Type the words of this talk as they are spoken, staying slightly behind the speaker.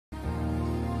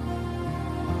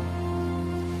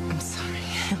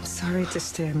I'm sorry to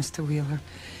stare, Mr. Wheeler.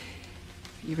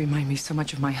 You remind me so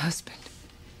much of my husband.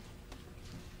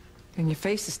 And your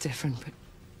face is different, but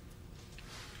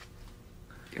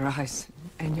your eyes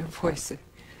and your voice, they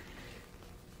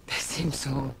seem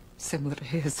so similar to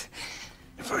his.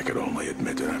 If I could only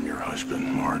admit that I'm your husband,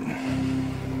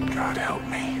 Martin. God help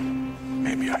me.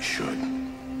 Maybe I should.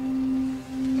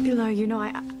 Wheeler, you know,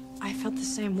 I felt the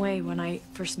same way when I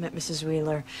first met Mrs.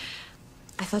 Wheeler.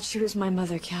 I thought she was my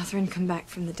mother, Catherine, come back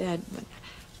from the dead, but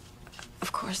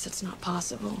of course that's not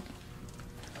possible.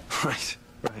 Right.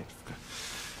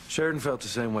 Sheridan felt the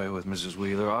same way with Mrs.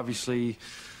 Wheeler. Obviously,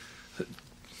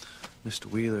 Mr.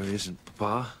 Wheeler isn't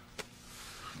Papa.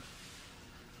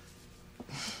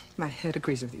 My head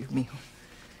agrees with you, Mijo.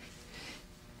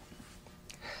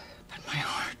 But my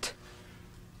heart...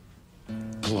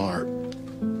 Pilar.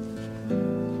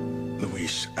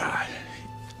 Luis, I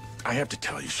have to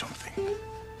tell you something.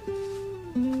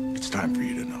 It's time for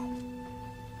you to know.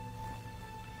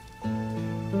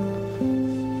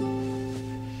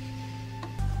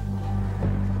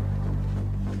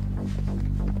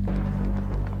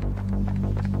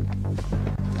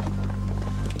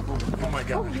 Oh my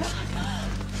God.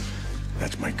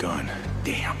 That's my gun.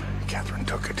 Damn, Catherine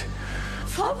took it.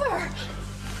 Father!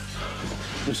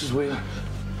 Mrs. Wheeler.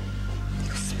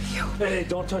 Mijo. Hey,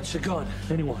 don't touch the gun.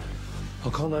 Anyone.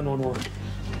 I'll call 911.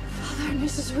 Father and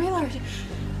Mrs. Wheeler,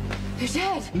 they're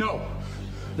dead. No!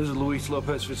 This is Luis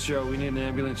Lopez Fitzgerald. We need an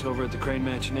ambulance over at the Crane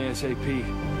Mansion ASAP. There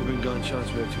have been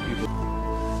gunshots. We have 2 people.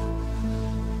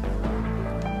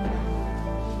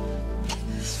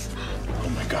 Oh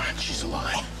my God, she's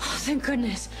alive. Oh, thank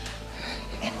goodness.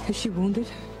 Is she wounded?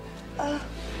 I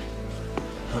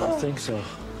don't think so.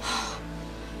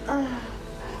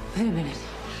 Wait a minute.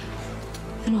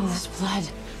 And all this blood.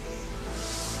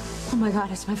 Oh my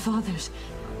God, it's my father's.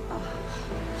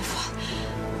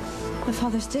 My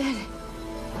father's dead.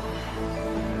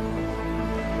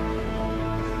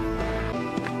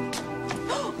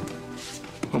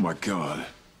 Oh my God.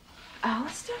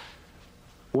 Alistair?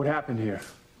 What happened here?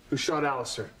 Who shot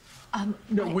Alistair?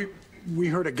 No, we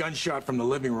heard a gunshot from the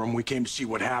living room. We came to see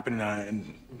what happened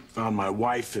and found my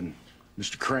wife and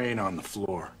Mr. Crane on the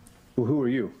floor. Well, who are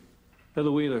you? They're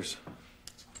the Wheelers.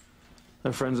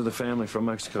 They're friends of the family from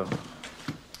Mexico.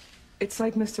 It's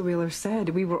like Mr. Wheeler said.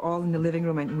 We were all in the living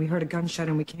room and we heard a gunshot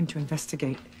and we came to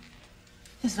investigate.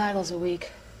 His vitals are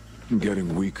weak. I'm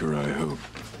getting weaker, I hope.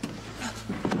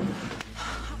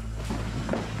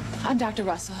 I'm Dr.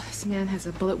 Russell. This man has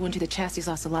a bullet wound to the chest. He's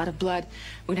lost a lot of blood.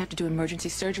 We're gonna have to do emergency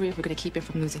surgery if we're gonna keep him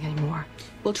from losing any more.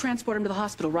 We'll transport him to the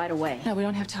hospital right away. No, we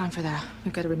don't have time for that.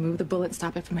 We've got to remove the bullet and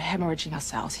stop it from hemorrhaging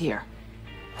ourselves here.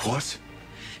 What?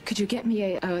 Could you get me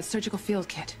a surgical field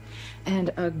kit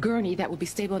and a gurney that will be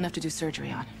stable enough to do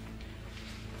surgery on?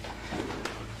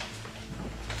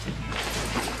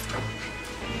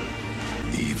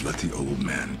 Eve, let the old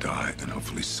man die and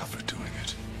hopefully suffer doing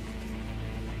it.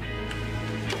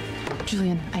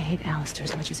 Julian, I hate Alistair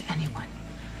as much as anyone.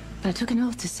 But I took an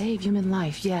oath to save human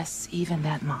life. Yes, even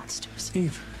that monster's.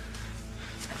 Eve,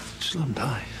 just let him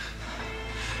die.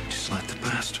 Just let the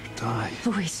bastard die.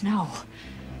 Luis, no.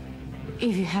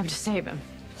 Eve, you have to save him.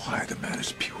 Why? The man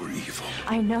is pure evil.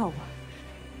 I know.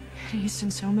 He's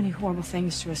done so many horrible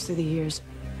things to us through the years.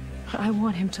 But I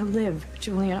want him to live,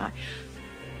 Julian.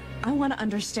 I want to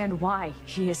understand why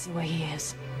he is the way he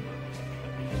is.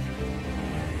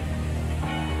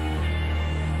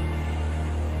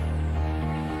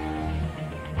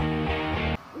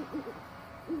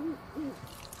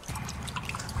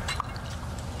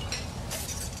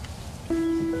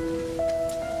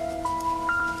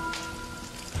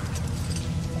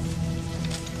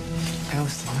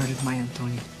 Alistair murdered my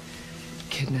Antonio,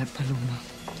 kidnapped Paloma,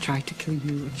 tried to kill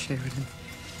you and Sheridan.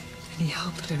 And he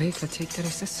helped Rebecca take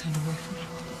Teresa's son away from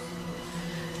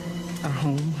her. Our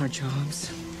home, our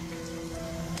jobs.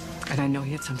 And I know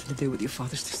he had something to do with your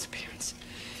father's disappearance.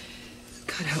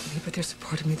 God help me, but there's a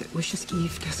part of me that wishes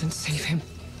Eve doesn't save him.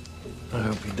 I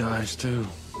hope he dies, too.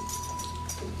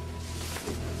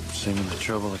 Saving the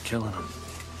trouble of killing him.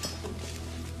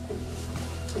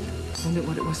 Only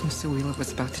what it was Mr. Wheeler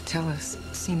was about to tell us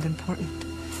seemed important.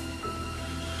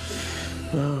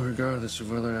 Well, regardless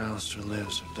of whether Alistair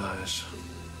lives or dies,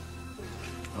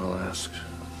 I'll ask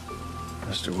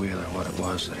Mr. Wheeler what it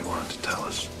was that he wanted to tell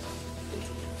us.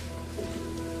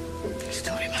 He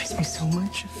still reminds me so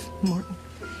much of Morton.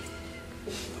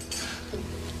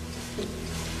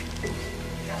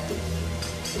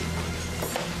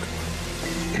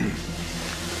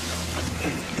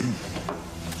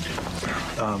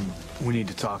 We need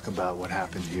to talk about what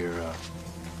happened here,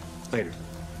 later.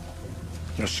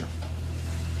 Yes, sir.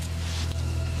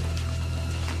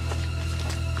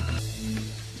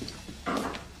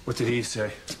 What did he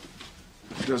say?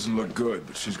 It doesn't look good,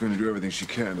 but she's going to do everything she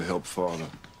can to help Father.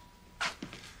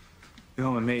 You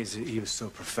know, I'm amazed that he was so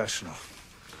professional.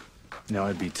 Now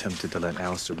I'd be tempted to let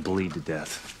Alistair bleed to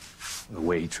death. The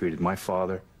way he treated my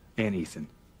father and Ethan.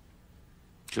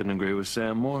 Couldn't agree with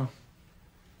Sam more.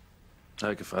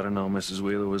 Heck, if I'd have known Mrs.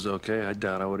 Wheeler was okay, I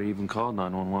doubt I would have even called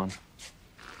 911.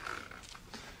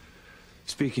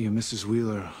 Speaking of Mrs.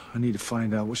 Wheeler, I need to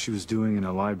find out what she was doing in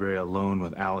the library alone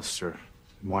with Alistair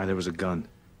and why there was a gun.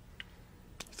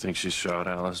 You think she shot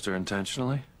Alistair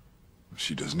intentionally?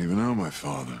 She doesn't even know my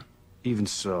father. Even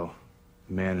so,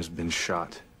 the man has been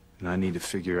shot, and I need to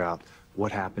figure out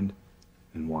what happened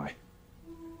and why.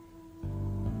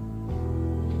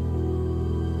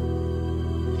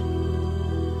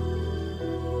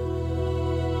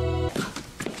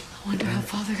 I wonder how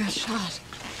Father got shot.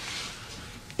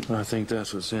 I think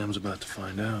that's what Sam's about to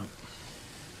find out.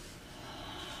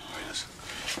 Listen,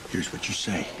 here's what you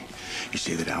say. You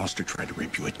say that Alistair tried to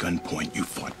rape you at gunpoint. You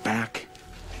fought back,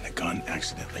 and the gun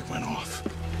accidentally went off.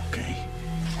 Okay?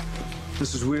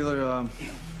 Mrs. Wheeler,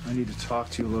 I need to talk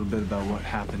to you a little bit about what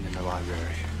happened in the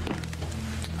library.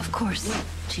 Of course,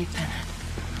 Chief Bennett.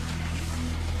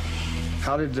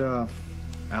 How did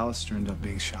Alistair end up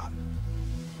being shot?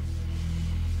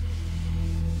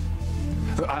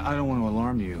 I don't want to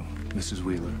alarm you, Mrs.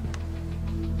 Wheeler,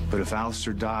 but if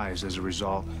Alistair dies as a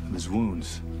result of his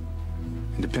wounds,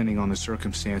 and depending on the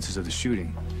circumstances of the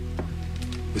shooting,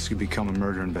 this could become a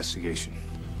murder investigation.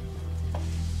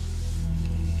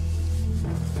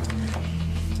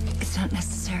 It's not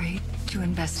necessary to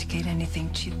investigate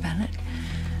anything, Chief Bennett.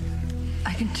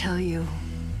 I can tell you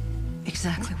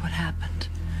exactly what happened.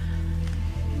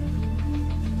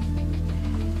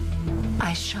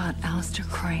 I shot Alistair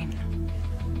Crane.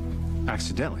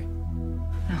 Accidentally?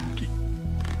 No.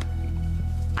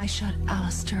 I shot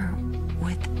Alistair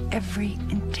with every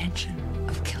intention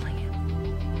of killing him.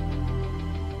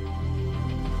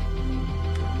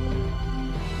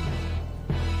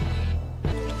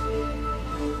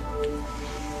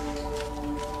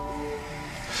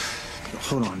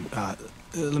 Hold on.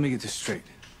 Let me get this straight.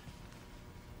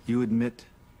 You admit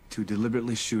to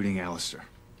deliberately shooting Alistair?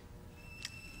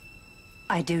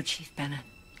 I do, Chief Bennett.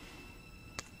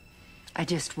 I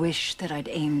just wish that I'd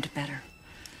aimed better.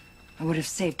 I would have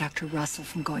saved Dr. Russell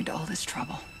from going to all this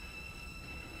trouble.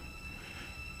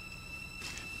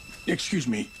 Excuse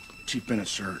me, Chief Bennett,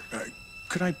 sir.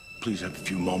 Could I please have a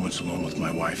few moments alone with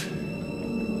my wife?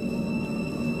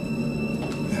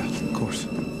 Yeah, of course.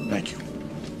 Thank you.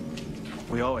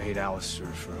 We all hate Alistair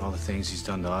for all the things he's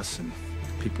done to us and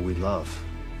people we love.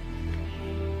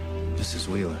 Mrs.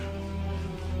 Wheeler.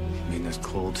 I mean, that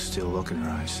cold, still look in her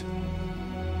eyes.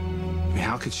 I mean,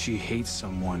 how could she hate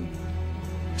someone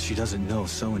she doesn't know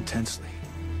so intensely?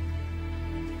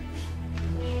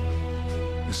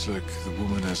 It's like the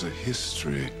woman has a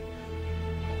history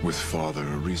with Father,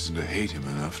 a reason to hate him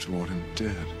enough to want him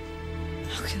dead.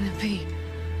 How can that be?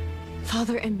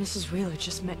 Father and Mrs. Wheeler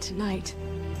just met tonight.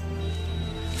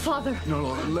 Father!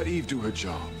 No, let Eve do her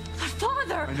job.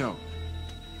 Father! I know.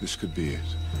 This could be it.